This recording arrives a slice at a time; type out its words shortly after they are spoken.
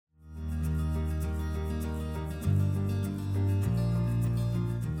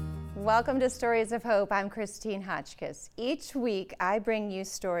Welcome to Stories of Hope. I'm Christine Hotchkiss. Each week, I bring you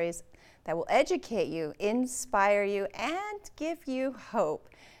stories that will educate you, inspire you, and give you hope.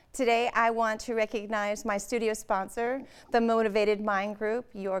 Today, I want to recognize my studio sponsor, the Motivated Mind Group,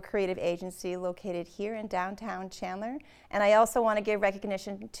 your creative agency located here in downtown Chandler. And I also want to give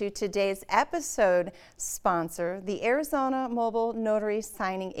recognition to today's episode sponsor, the Arizona Mobile Notary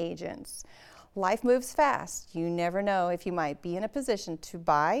Signing Agents. Life moves fast. You never know if you might be in a position to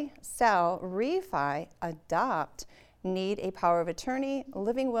buy, sell, refi, adopt, need a power of attorney,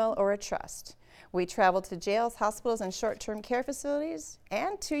 living will, or a trust. We travel to jails, hospitals, and short-term care facilities,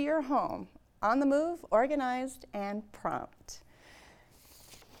 and to your home, on the move, organized, and prompt.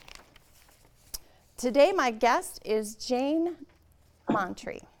 Today, my guest is Vogel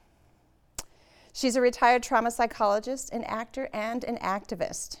Mantiri. She's a retired trauma psychologist, an actor, and an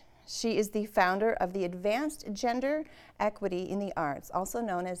activist. She is the founder of the Advanced Gender Equity in the Arts, also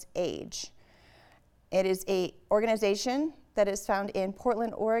known as AGE. It is an organization that is found in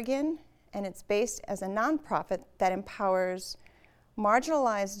Portland, Oregon, and it's based as a nonprofit that empowers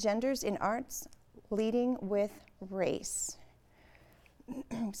marginalized genders in arts, leading with race.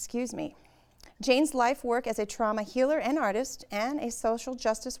 Excuse me. Jane's life work as a trauma healer and artist and a social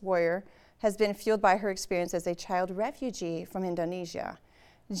justice warrior has been fueled by her experience as a child refugee from Indonesia.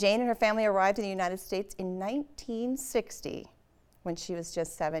 Jane and her family arrived in the United States in 1960 when she was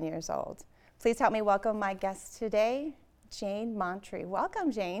just 7 years old. Please help me welcome my guest today, Vogel Mantiri. Welcome,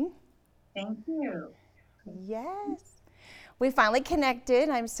 Jane. Thank you. Yes. We finally connected.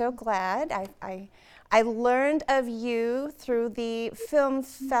 I'm so glad. I learned of you through the film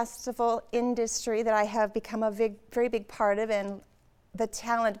festival industry that I have become a very big part of, and the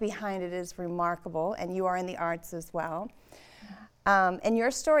talent behind it is remarkable, and you are in the arts as well. And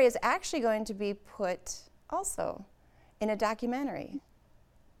your story is actually going to be put also in a documentary.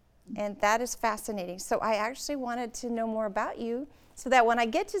 And that is fascinating. So I actually wanted to know more about you so that when I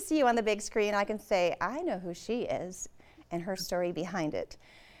get to see you on the big screen, I can say, I know who she is and her story behind it.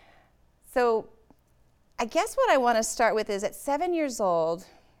 So I guess what I want to start with is at 7 years old,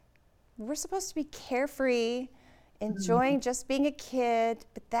 we're supposed to be carefree, enjoying just being a kid,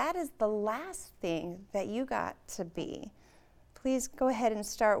 but that is the last thing that you got to be. Please go ahead and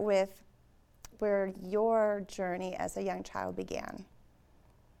start with where your journey as a young child began.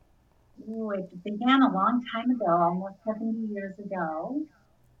 Ooh, it began a long time ago, almost 70 years ago.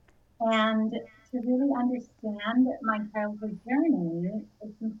 And to really understand my childhood journey,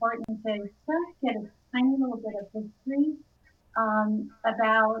 it's important to just get a tiny little bit of history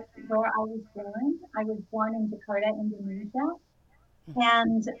about where I was born. I was born in Jakarta, Indonesia.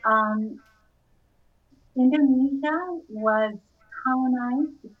 And Indonesia was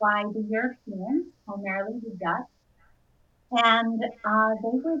colonized by the Europeans, primarily the Dutch, and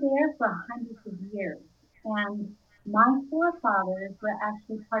they were there for hundreds of years. And my forefathers were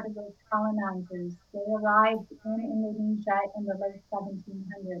actually part of those colonizers. They arrived in Indonesia in the late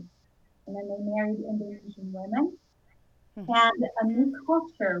 1700s, and then they married Indonesian women. And a new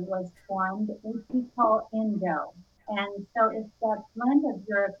culture was formed, which we call Indo. And so it's that blend of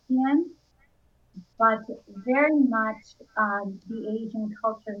European, but very much the Asian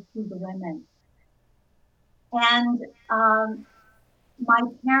culture through the women. And my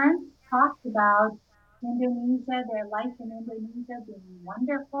parents talked about Indonesia, their life in Indonesia being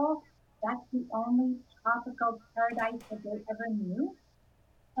wonderful. That's the only tropical paradise that they ever knew.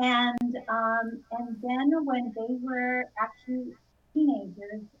 And then when they were actually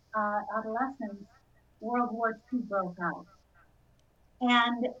teenagers, adolescents, World War II broke out.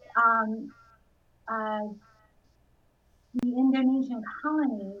 And the Indonesian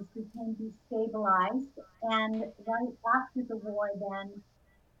colonies became destabilized, and right after the war then,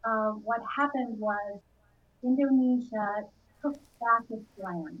 what happened was Indonesia took back its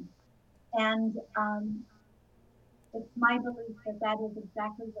land. And it's my belief that that is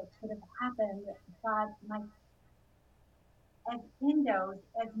exactly what should have happened, but as Indos,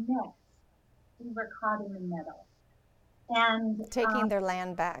 as mixed, we were caught in the middle. And taking their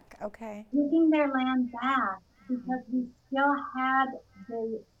land back, okay. Taking their land back, because we still had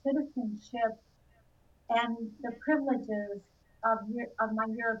the citizenship and the privileges of my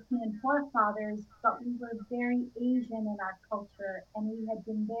European forefathers, but we were very Asian in our culture, and we had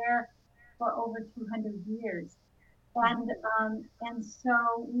been there for over 200 years. And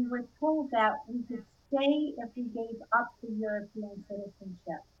so we were told that we could stay if we gave up the European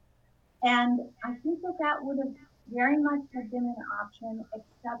citizenship. And I think that would have very much have been an option,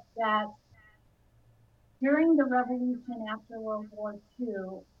 except that during the revolution after World War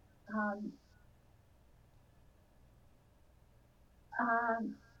II,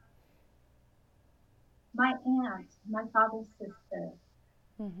 my aunt, my father's sister,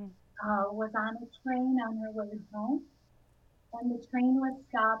 Mm-hmm. was on a train on her way home, and the train was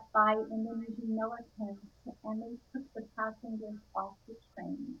stopped by Indonesian militants, and they took the passengers off the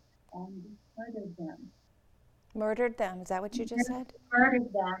train and murdered them. Murdered them. Is that what you just said?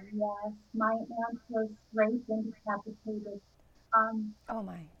 Murdered them, yes. My aunt was raped and decapitated. Um, Oh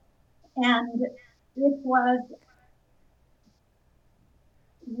my. and it was,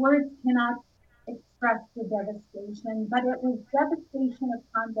 words cannot express the devastation, but it was devastation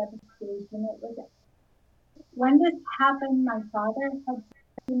upon devastation. It was, when this happened, my father had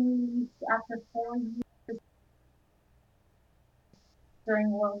been released after 4 years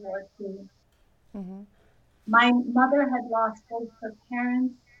during World War II. Mm-hmm. My mother had lost both her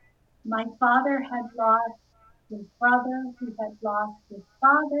parents. My father had lost his brother, who had lost his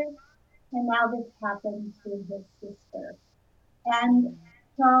father, and now this happened to his sister. And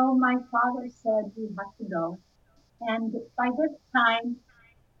so my father said, "We have to go." And by this time,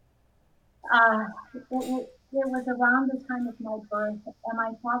 it was around the time of my birth, and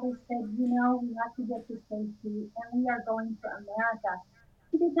my father said, "We have to get to safety, and we are going to America."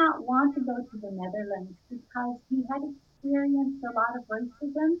 He did not want to go to the Netherlands because he had experienced a lot of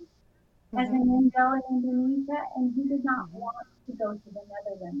racism as Mm-hmm. an Indo in Indonesia, and he did not Mm-hmm. want to go to the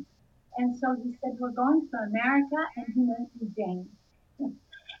Netherlands. And so he said, "We're going to America," and he named me Jane.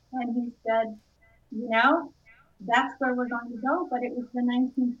 And he said, you know, "That's where we're going to go." But it was the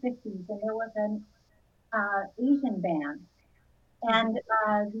 1950s, and there was an Asian ban. Mm-hmm. And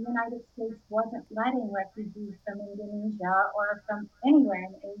the United States wasn't letting refugees from Indonesia or from anywhere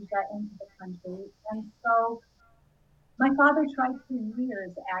in Asia into the country. And so my father tried for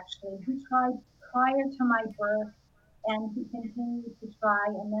years, actually. He tried prior to my birth, and he continued to try.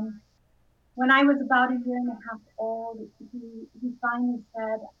 And then when I was about a year and a half old, he finally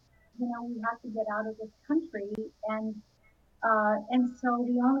said, "We have to get out of this country." And so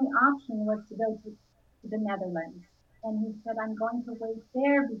the only option was to go to the Netherlands. And he said, "I'm going to wait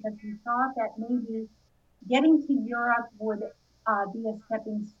there," because he thought that maybe getting to Europe would be a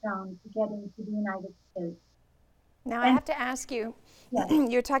stepping stone to getting to the United States. Now I And have to ask you, yes,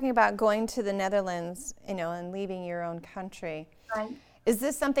 you're talking about going to the Netherlands, and leaving your own country. right, Is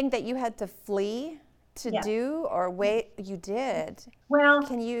this something that you had to flee to yes. do, or wait, you did? Well,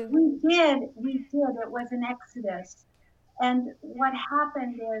 Can you? we did. It was an exodus. And what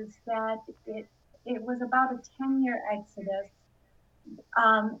happened is that it was about a 10-year exodus.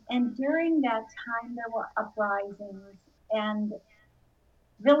 And during that time, there were uprisings, and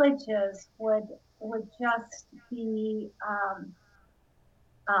villages would just be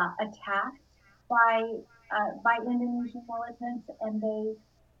attacked by by Indonesian militants, and they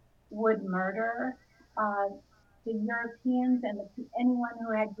would murder uh, the Europeans and anyone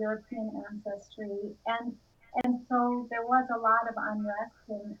who had European ancestry, and so there was a lot of unrest,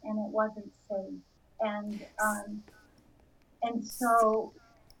 and it wasn't safe, and um, and so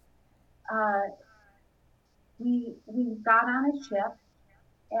uh, we got on a ship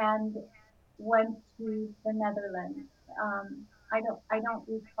and went to the Netherlands. I don't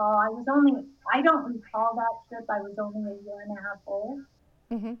recall. I don't recall that trip. I was only a year and a half old.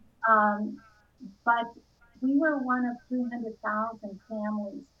 Mm-hmm. Um, but we were one of 300,000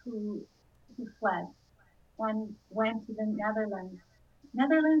 families who fled and went to the Netherlands.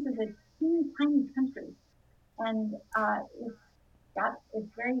 Netherlands is a teeny tiny country, and it's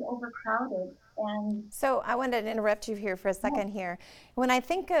very overcrowded. And So I wanted to interrupt you here for a yes, second here. When I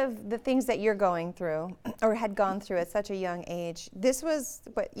think of the things that you're going through or had gone through at such a young age, this was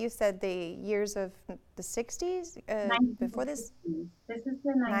what you said, the years of the 60s, before this 1960s. This is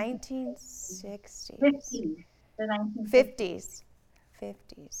the 1960s, 1950s. The 1950s. 50s,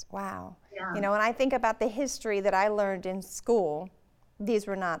 50s. Wow. Yeah. When I think about the history that I learned in school, these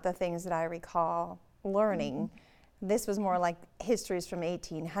were not the things that I recall Mm-hmm. learning. This was more like histories from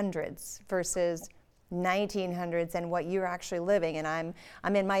 1800s versus 1900s and what you're actually living. And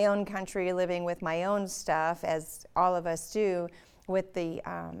I'm in my own country living with my own stuff, as all of us do, with the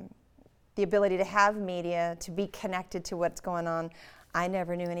ability to have media, to be connected to what's going on. I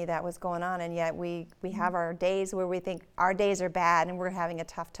never knew any of that was going on, and yet we have our days where we think our days are bad and we're having a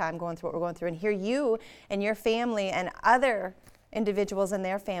tough time going through what we're going through. And here you and your family and other individuals and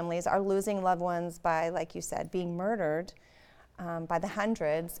their families are losing loved ones by, like you said, being murdered by the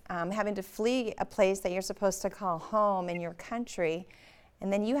hundreds, having to flee a place that you're supposed to call home in your country,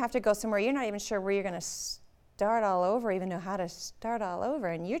 and then you have to go somewhere you're not even sure where you're going to start all over, even know how to start all over,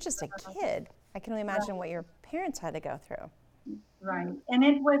 and you're just a kid. I can only imagine what your parents had to go through. Right. And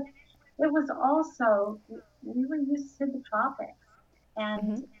it was also, we were used to the tropics, and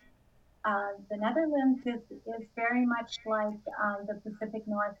Mm-hmm. The Netherlands is very much like the Pacific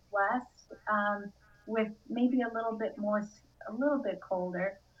Northwest, with maybe a little bit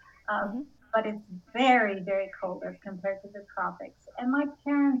colder, uh, Mm-hmm. but it's very, very cold as compared to the tropics. And my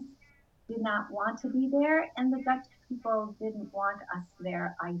parents did not want to be there, and the Dutch people didn't want us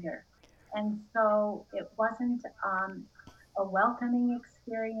there either. And so it wasn't a welcoming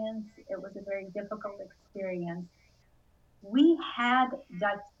experience. It was a very difficult experience. We had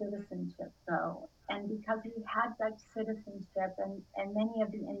Dutch citizenship though, and because we had Dutch citizenship, and many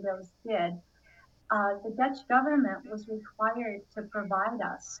of the Indos did, the Dutch government was required to provide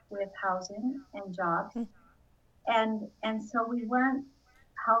us with housing and jobs, and so we weren't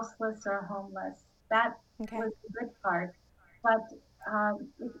houseless or homeless. That Okay. was the good part. But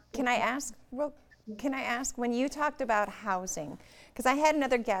Can I ask, well, can I ask, when you talked about housing, because I had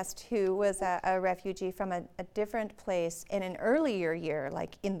another guest who was a refugee from a different place in an earlier year,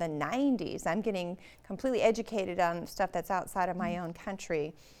 like in the 90s. I'm getting completely educated on stuff that's outside of my own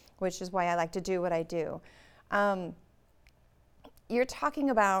country, which is why I like to do what I do. Um, you're talking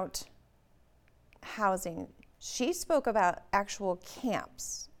about housing. She spoke about actual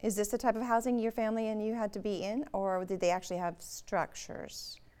camps. Is this the type of housing your family and you had to be in, or did they actually have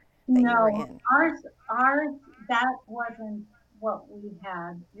structures that you were no, in? ours, that wasn't what we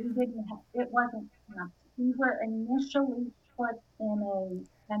had. We didn't have, it wasn't camps. We were initially put in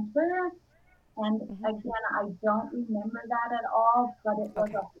a center, and Hmm. again, I don't remember that at all, but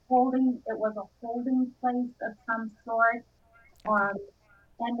Okay. it was a holding place of some sort. Okay. Um,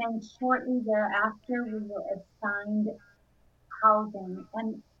 and then shortly thereafter, we were assigned housing,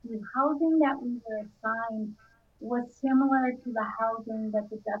 and the housing that we were assigned was similar to the housing that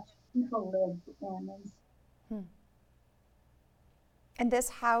the Dutch people lived in, and Hmm. And this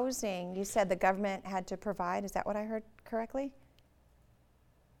housing, you said the government had to provide. Is that what I heard correctly?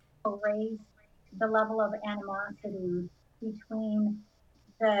 so raised the level of animosity between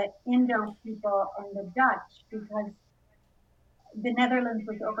the Indo people and the Dutch, because the Netherlands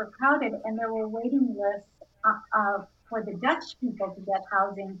was overcrowded and there were waiting lists for the Dutch people to get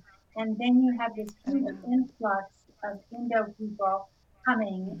housing. And then you have this Oh, huge wow. influx of Indo people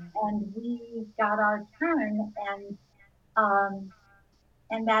coming, Hmm. and we got our turn, um,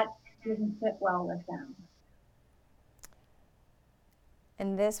 and that didn't sit well with them.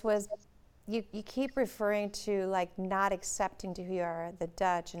 And this was, you keep referring to like not accepting to who you are, the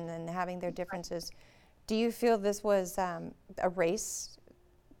Dutch, and then having their differences. Do you feel this was a race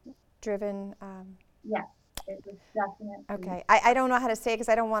driven? Yes, it was definitely. Okay. I don't know how to say it because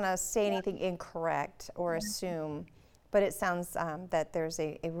I don't want to say anything incorrect or assume, but it sounds that there's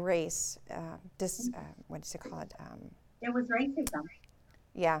a race, what does it call it? It was racism.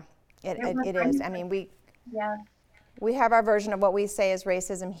 Yeah, It was it is. I racism. mean, Yeah. we have our version of what we say is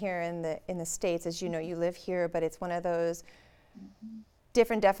racism here in the States. As you know, you live here, but it's one of those Mhm.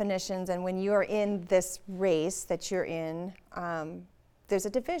 different definitions. And when you're in this race that you're in, there's a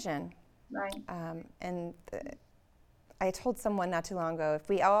division. Right. And I told someone not too long ago, if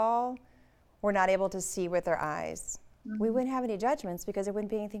we all were not able to see with our eyes, we Mhm. wouldn't have any judgments because there wouldn't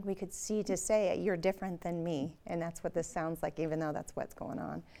be anything we could see to say you're different than me. And that's what this sounds like, even though that's what's going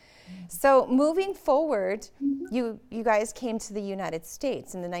on. So moving forward, Mhm. you guys came to the United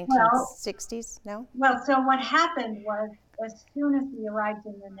States in the Well, 1960s, no? so what happened was, as soon as we arrived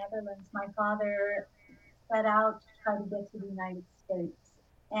in the Netherlands, my father set out to try to get to the United States.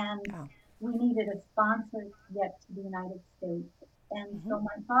 And Oh. we needed a sponsor to get to the United States. And Hmm. so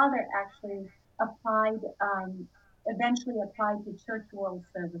my father actually applied, eventually applied to Church World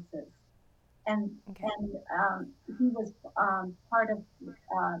Services. And, Okay. and he was part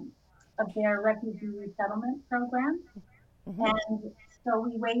um, of their refugee resettlement program. Hmm. And so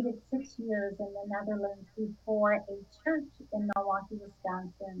we waited 6 years in the Netherlands before a church in Milwaukee,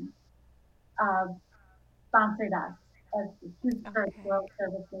 Wisconsin, uh, sponsored us as through Church Okay. World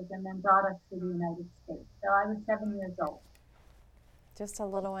Services, and then brought us to the United States. So I was 7 years old. Just a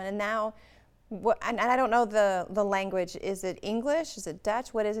little one. And now, and I don't know the language. Is it English? Is it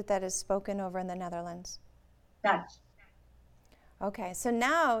Dutch? What is it that is spoken over in the Netherlands? Dutch. Okay, so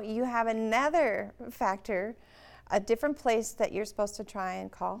now you have another factor, a different place that you're supposed to try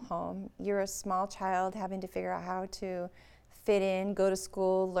and call home. You're a small child having to figure out how to fit in, go to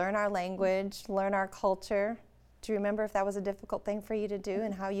school, learn our language, learn our culture. Do you remember if that was a difficult thing for you to do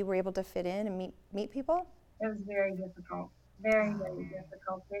and how you were able to fit in and meet people? It was very difficult. Very, very Oh.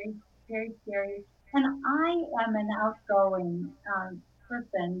 difficult. Very, very scary. And I am an outgoing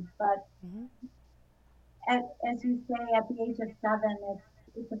person, but Hmm. as you say, at the age of 7,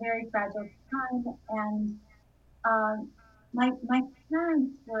 it's a very fragile time. And um, my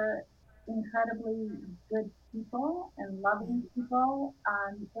parents were. incredibly good people and loving people.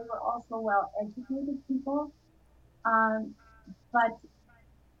 They were also well educated people, um, but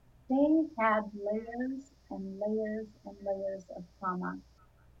they had layers and layers and layers of trauma.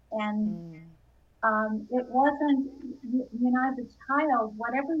 And it wasn't, as a child,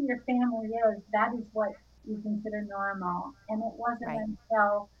 whatever your family is, that is what you consider normal. And it wasn't Right.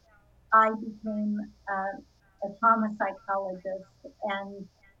 until I became a trauma psychologist and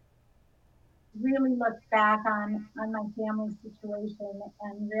really looked back on my family situation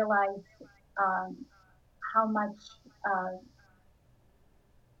and realized um, how much uh,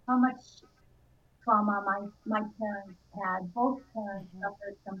 how much trauma my parents had. Both parents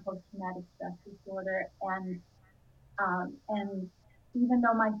suffered from post-traumatic stress disorder, and even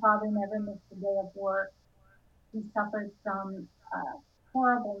though my father never missed a day of work, he suffered from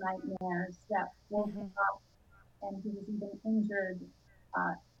horrible nightmares that woke him up, and he was even injured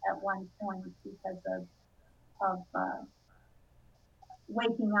uh, at one point because of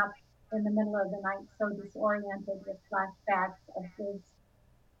waking up in the middle of the night so disoriented with flashbacks of his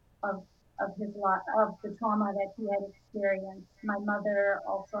lot of the trauma that he had experienced. My mother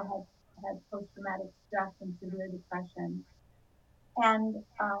also had post traumatic stress and severe depression, and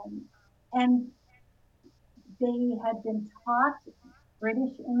and they had been taught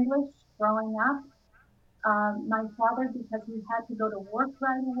British English growing up. My father, because he had to go to work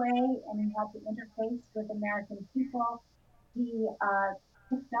right away and he had to interface with American people, he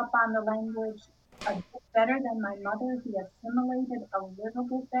picked up on the language a bit better than my mother. He assimilated a little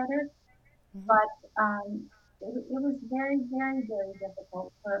bit better, but it was very, very, very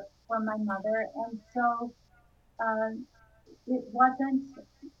difficult for my mother. And so um, it wasn't,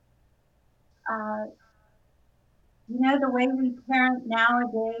 uh, the way we parent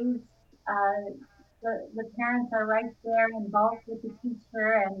nowadays. Uh, the parents are right there involved with the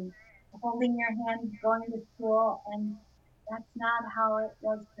teacher and holding your hand going to school, and that's not how it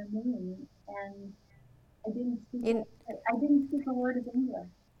was for me. And I didn't speak You, I didn't speak a word of English.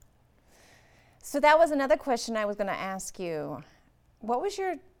 so that was another question I was going to ask you. What was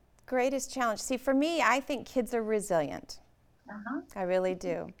your greatest challenge? See, for me, I think kids are resilient. Uh-huh. I really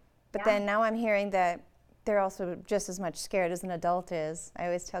do. But Yeah. then now I'm hearing that they're also just as much scared as an adult is. I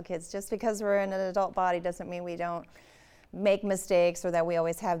always tell kids, just because we're in an adult body doesn't mean we don't make mistakes or that we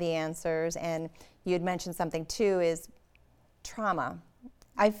always have the answers. And you had mentioned something too, is trauma.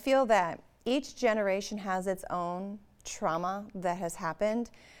 I feel that each generation has its own trauma that has happened,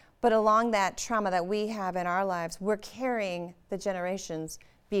 but along that trauma that we have in our lives, we're carrying the generations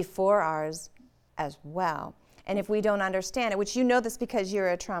before ours as well. And if we don't understand it, which you know this because you're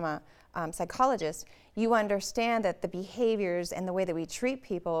a trauma psychologist, you understand that the behaviors and the way that we treat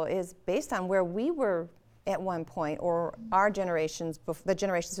people is based on where we were at one point, or our generations, the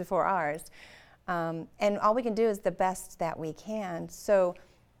generations before ours. And all we can do is the best that we can. So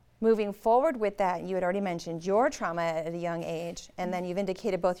moving forward with that, you had already mentioned your trauma at a young age, and then you've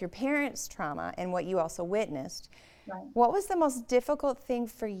indicated both your parents' trauma and what you also witnessed. Right. What was the most difficult thing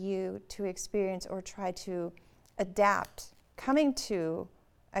for you to experience or try to adapt coming to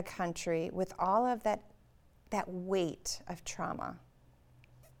a country with all of that weight of trauma?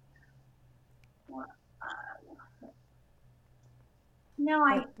 Well,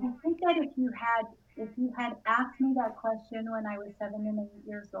 I think that if you had asked me that question when I was 7 and 8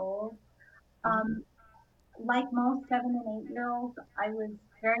 years old, um, like most 7 and 8 year olds, I was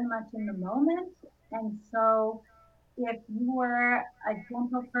very much in the moment, and so if you were a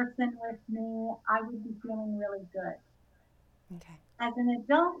gentle person with me, I would be feeling really good. Okay. As an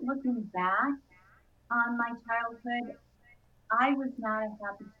adult looking back on my childhood, I was not a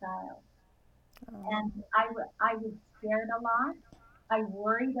happy child. And I was scared a lot. I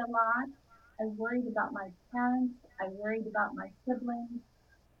worried a lot. I worried about my parents. I worried about my siblings.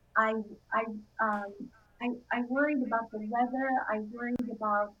 I, I, um, I worried about the weather. I worried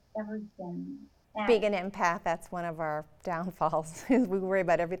about everything. Being And, an empath, that's one of our downfalls. We worry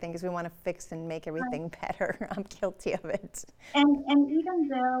about everything because we want to fix and make uh, everything better. I'm guilty of it. and even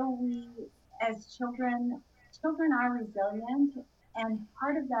though as children are resilient, and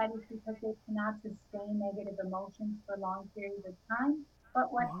part of that is because they cannot sustain negative emotions for long periods of time.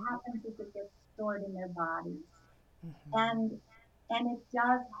 But what happens is it gets stored in their bodies, and and it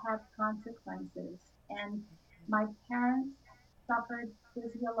does have consequences. And my parents suffered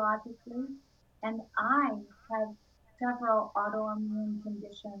physiologically, and I have several autoimmune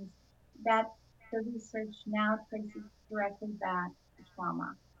conditions that the research now traces directly back to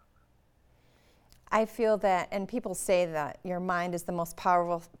trauma. I feel that, and people say that your mind is the most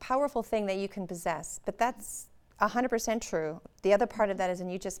powerful thing that you can possess, but that's 100% true. The other part of that is,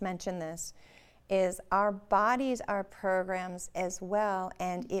 and you just mentioned this, is our bodies are programs as well,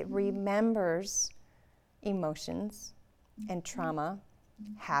 and it remembers emotions and trauma,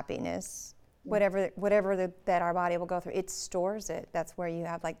 happiness, whatever that our body will go through. It stores it. That's where you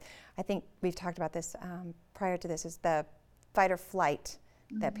have, like, I think we've talked about this prior to this, is the fight or flight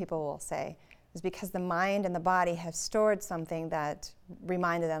that people will say, is because the mind and the body have stored something that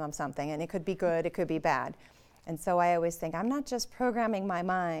reminded them of something, and it could be good, it could be bad. And so I always think, I'm not just programming my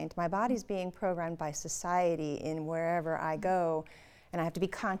mind, my body's being programmed by society in wherever I go, and I have to be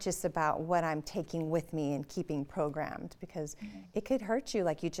conscious about what I'm taking with me and keeping programmed, because it could hurt you,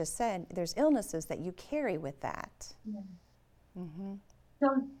 like you just said. There's illnesses that you carry with that.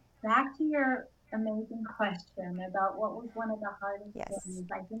 So back to your amazing question about what was one of the hardest things.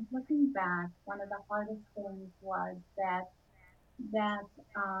 I think looking back, one of the hardest things was that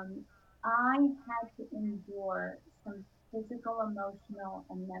I had to endure some physical, emotional,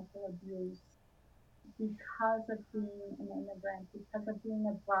 and mental abuse because of being an immigrant, because of being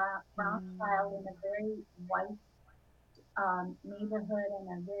a brown child in a very white neighborhood and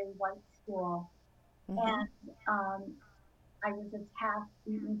a very white school. And I was attacked,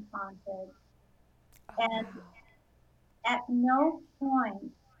 beaten, taunted. And at no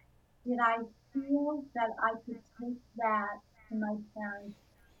point did I feel that I could take that to my parents.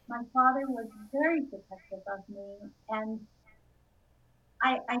 My father was very protective of me, and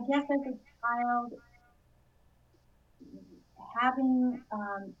I guess as a child, having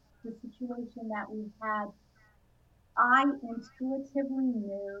the situation that we had, I intuitively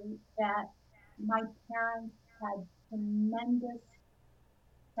knew that my parents had tremendous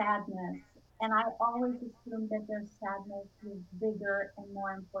sadness, and I always assumed that their sadness was bigger and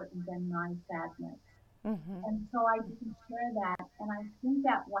more important than my sadness. And so I didn't share that. And I think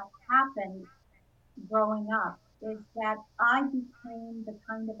that what happened growing up is that I became the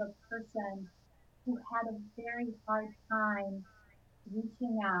kind of a person who had a very hard time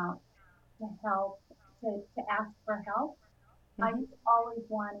reaching out to help, to ask for help. I was always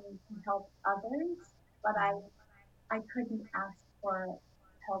wanting to help others, but I couldn't ask for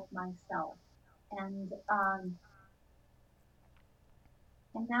help myself. And um,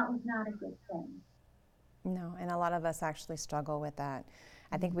 and that was not a good thing. No, and a lot of us actually struggle with that.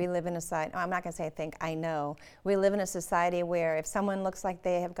 I think we live in a society, I'm not going to say I think, I know. We live in a society where if someone looks like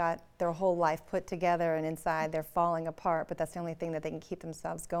they have got their whole life put together and inside they're falling apart, but that's the only thing that they can keep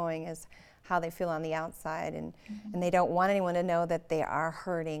themselves going is how they feel on the outside. And they don't want anyone to know that they are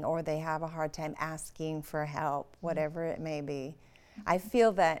hurting or they have a hard time asking for help, whatever it may be. I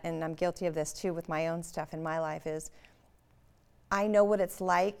feel that, and I'm guilty of this too with my own stuff in my life, is I know what it's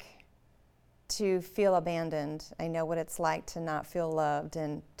like to feel abandoned. I know what it's like to not feel loved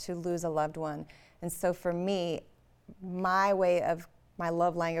and to lose a loved one. And so for me, my way of my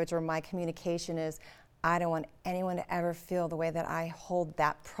love language or my communication is I don't want anyone to ever feel the way that I hold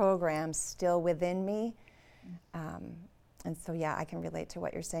that program still within me. And so, yeah, I can relate to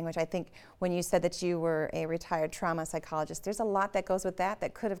what you're saying, which I think when you said that you were a retired trauma psychologist, there's a lot that goes with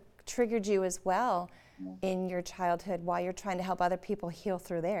that could have triggered you as well in your childhood while you're trying to help other people heal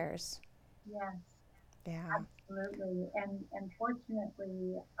through theirs. Yes. Yeah. Absolutely. And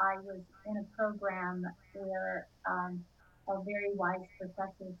fortunately, I was in a program where a very wise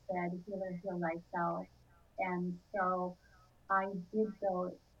professor said, healer, heal thyself. And so I did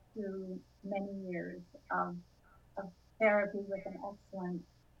go through many years of therapy with an excellent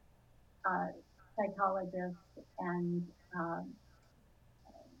uh, psychologist, and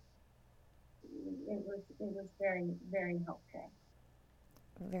it was very, very helpful.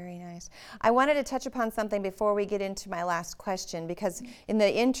 Very nice. I wanted to touch upon something before we get into my last question, because in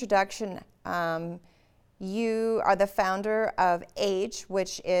the introduction, you are the founder of AGE,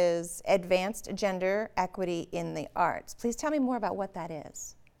 which is Advanced Gender Equity in the Arts. Please tell me more about what that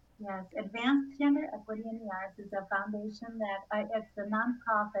is. Yes, Advanced Gender Equity in the Arts is a foundation it's a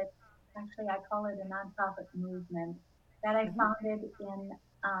nonprofit, actually I call it a nonprofit movement, that I founded in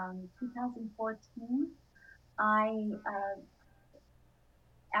 2014.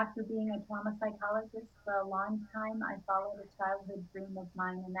 After being a trauma psychologist for a long time, I followed a childhood dream of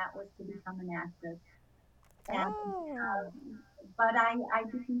mine, and that was to become an actress. And but I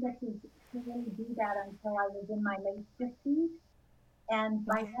didn't get to really do that until I was in my late 50s. And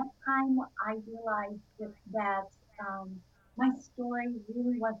by that time, I realized that my story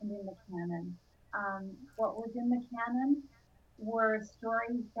really wasn't in the canon. What was in the canon were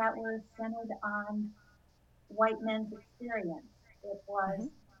stories that were centered on white men's experience. It was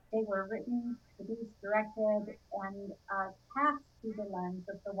They were written, produced, directed, and cast through the lens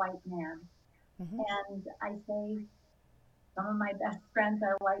of the white man. Mm-hmm. And I say some of my best friends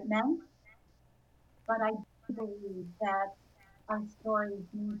are white men, but I do believe that our stories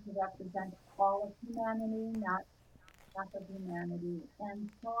need to represent all of humanity, not half of humanity. And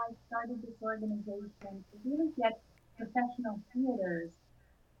so I started this organization to really get professional theaters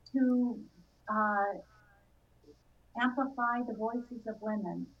to uh, amplify the voices of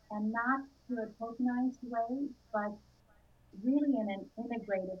women, and not to a tokenized way, but really in an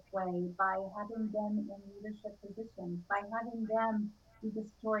integrative way, by having them in leadership positions, by having them be the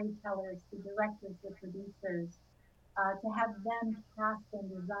storytellers, the directors, the producers, to have them cast and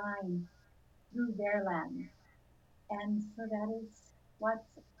design through their lens. And so that is what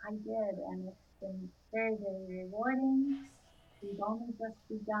I did, and it's been very, very rewarding. We've only just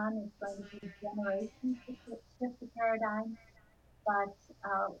begun. It's going to take generations to shift the paradigm, but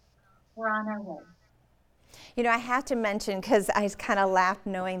we're on our way. You know, I have to mention, because I kind of laughed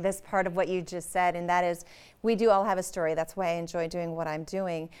knowing this part of what you just said, and that is we do all have a story. That's why I enjoy doing what I'm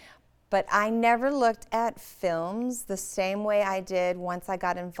doing. But I never looked at films the same way I did once I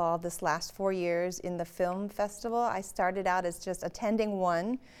got involved this last 4 years in the film festival. I started out as just attending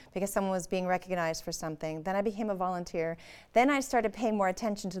one because someone was being recognized for something. Then I became a volunteer. Then I started paying more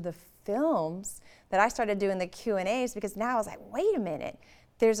attention to the films that I started doing the Q&As, because now I was like, wait a minute.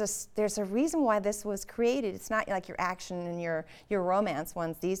 There's a reason why this was created. It's not like your action and your romance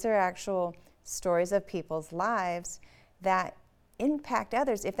ones. These are actual stories of people's lives that impact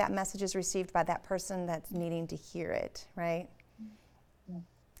others if that message is received by that person that's needing to hear it, right? Yes.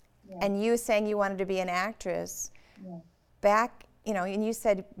 Yes. And you saying you wanted to be an actress, Yes. back, and you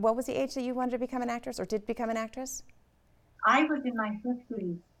said, what was the age that you wanted to become an actress or did become an actress? I was in my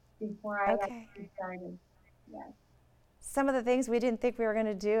 50s before I Okay. actually started. Yes. Some of the things we didn't think we were going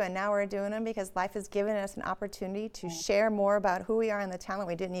to do, and now we're doing them because life has given us an opportunity to share more about who we are and the talent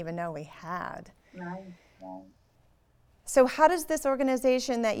we didn't even know we had. Right. Right. So how does this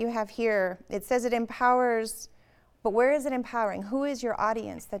organization that you have here, it says it empowers, but where is it empowering? Who is your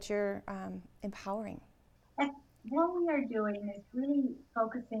audience that you're empowering? And what we are doing is really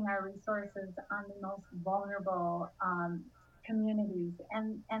focusing our resources on the most vulnerable communities,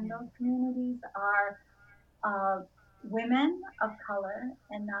 and those communities are women of color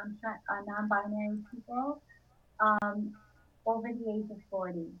and non-binary people over the age of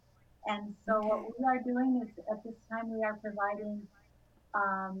 40. And so what Okay. we are doing is, at this time, we are providing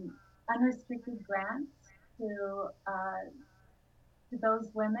um, unrestricted grants to those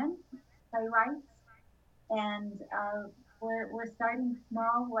women playwrights, and we're starting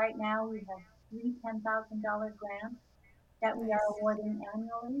small right now. We have three $10,000 grants that we are Nice. awarding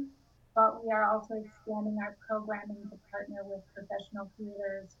annually, but we are also expanding our programming to partner with professional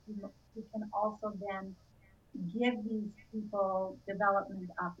theaters who can also then give these people development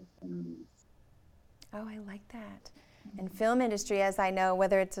opportunities. Oh, I like that. And Mm-hmm. film industry, as I know,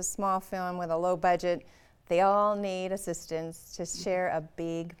 whether it's a small film with a low budget, they all need assistance to share a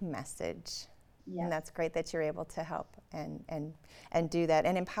big message. And Yes. that's great that you're able to help and do that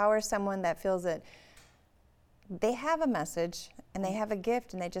and empower someone that feels that they have a message and they have a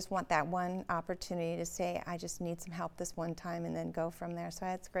gift and they just want that one opportunity to say, I just need some help this one time, and then go from there. So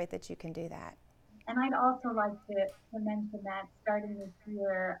it's great that you can do that. And I'd also like to mention that starting this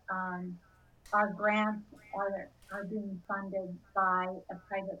year, our grants are being funded by a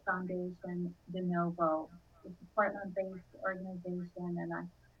private foundation, De Novo. It's a Portland-based organization, and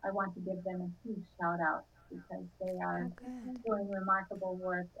I want to give them a huge shout out because they are Oh, good. doing remarkable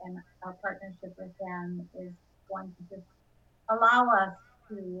work, and our partnership with them is going to just allow us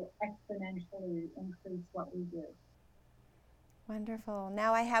to exponentially increase what we do. Wonderful.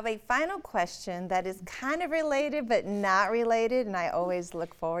 Now I have a final question that is kind of related but not related, and I always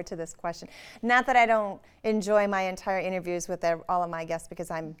look forward to this question. Not that I don't enjoy my entire interviews with all of my guests,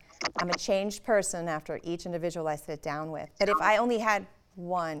 because I'm a changed person after each individual I sit down with. But if I only had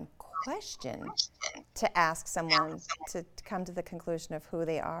one question to ask someone to come to the conclusion of who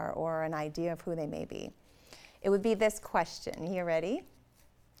they are or an idea of who they may be, it would be this question. You ready?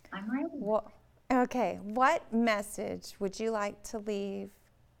 I'm ready. Okay, what message would you like to leave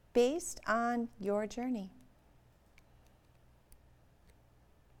based on your journey?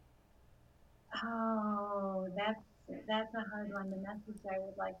 Oh, that's a hard one. The message I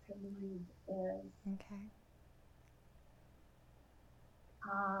would like to leave Okay.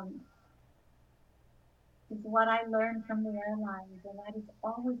 um, is what I learned from the airlines, and that is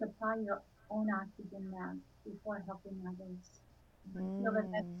always apply your own oxygen mask before helping others. I feel that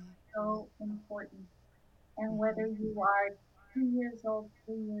that's Mm. so important. And whether Mm-hmm. you are 2 years old,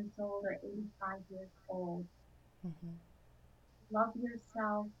 3 years old, or 85 years old, Mm-hmm. love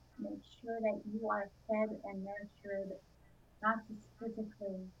yourself, make sure that you are fed and nurtured, not just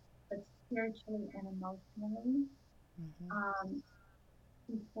physically, but spiritually and emotionally, um,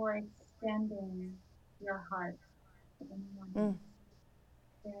 before extending your heart to anyone else.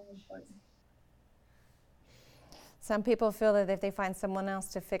 Very important. Some people feel that if they find someone else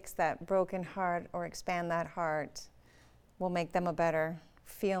to fix that broken heart or expand that heart, will make them a better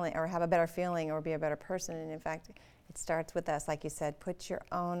feeling or have a better feeling or be a better person. And in fact, it starts with us, like you said, put your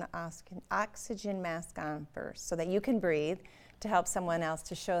own oxygen mask on first so that you can breathe, to help someone else,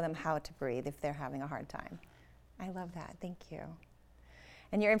 to show them how to breathe if they're having a hard time. I love that. Thank you.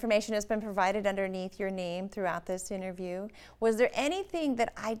 And your information has been provided underneath your name throughout this interview. Was there anything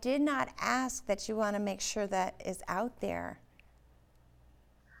that I did not ask that you want to make sure that is out there?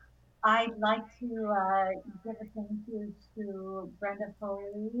 I'd like to give a thank you to Brenda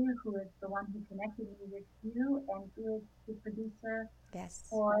Foley, who is the one who connected me with you, and who is the producer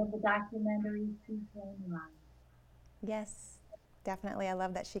for the documentary Sea Flame Run. Yes, definitely. I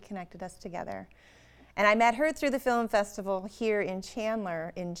love that she connected us together. And I met her through the film festival here in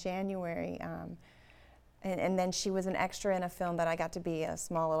Chandler in January. And then she was an extra in a film that I got to be a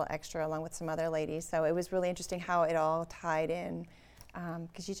small little extra along with some other ladies. So it was really interesting how it all tied in.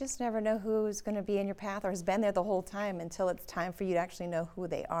 Because you just never know who's going to be in your path or has been there the whole time until it's time for you to actually know who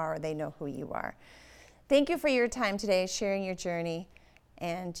they are or they know who you are. Thank you for your time today, sharing your journey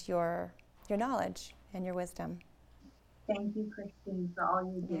and your knowledge and your wisdom. Thank you, Christine, for all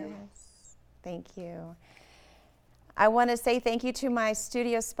you do. Yes, thank you. I want to say thank you to my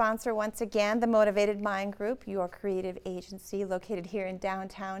studio sponsor once again, the Motivated Mind Group, your creative agency located here in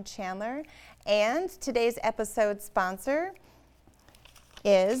downtown Chandler. And today's episode sponsor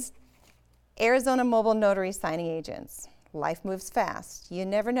is Arizona Mobile Notary Signing Agents. Life moves fast. You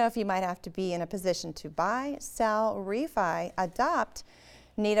never know if you might have to be in a position to buy, sell, refi, adopt,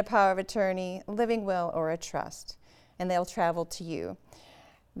 need a power of attorney, living will, or a trust. And they'll travel to you.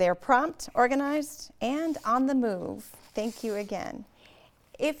 They're prompt, organized, and on the move. Thank you again.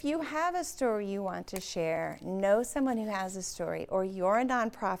 If you have a story you want to share, know someone who has a story, or you're a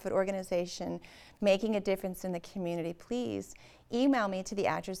nonprofit organization making a difference in the community, please email me to the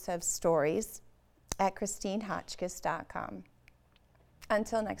address of stories@christinehotchkiss.com.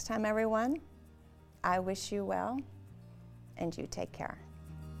 Until next time, everyone, I wish you well, and you take care.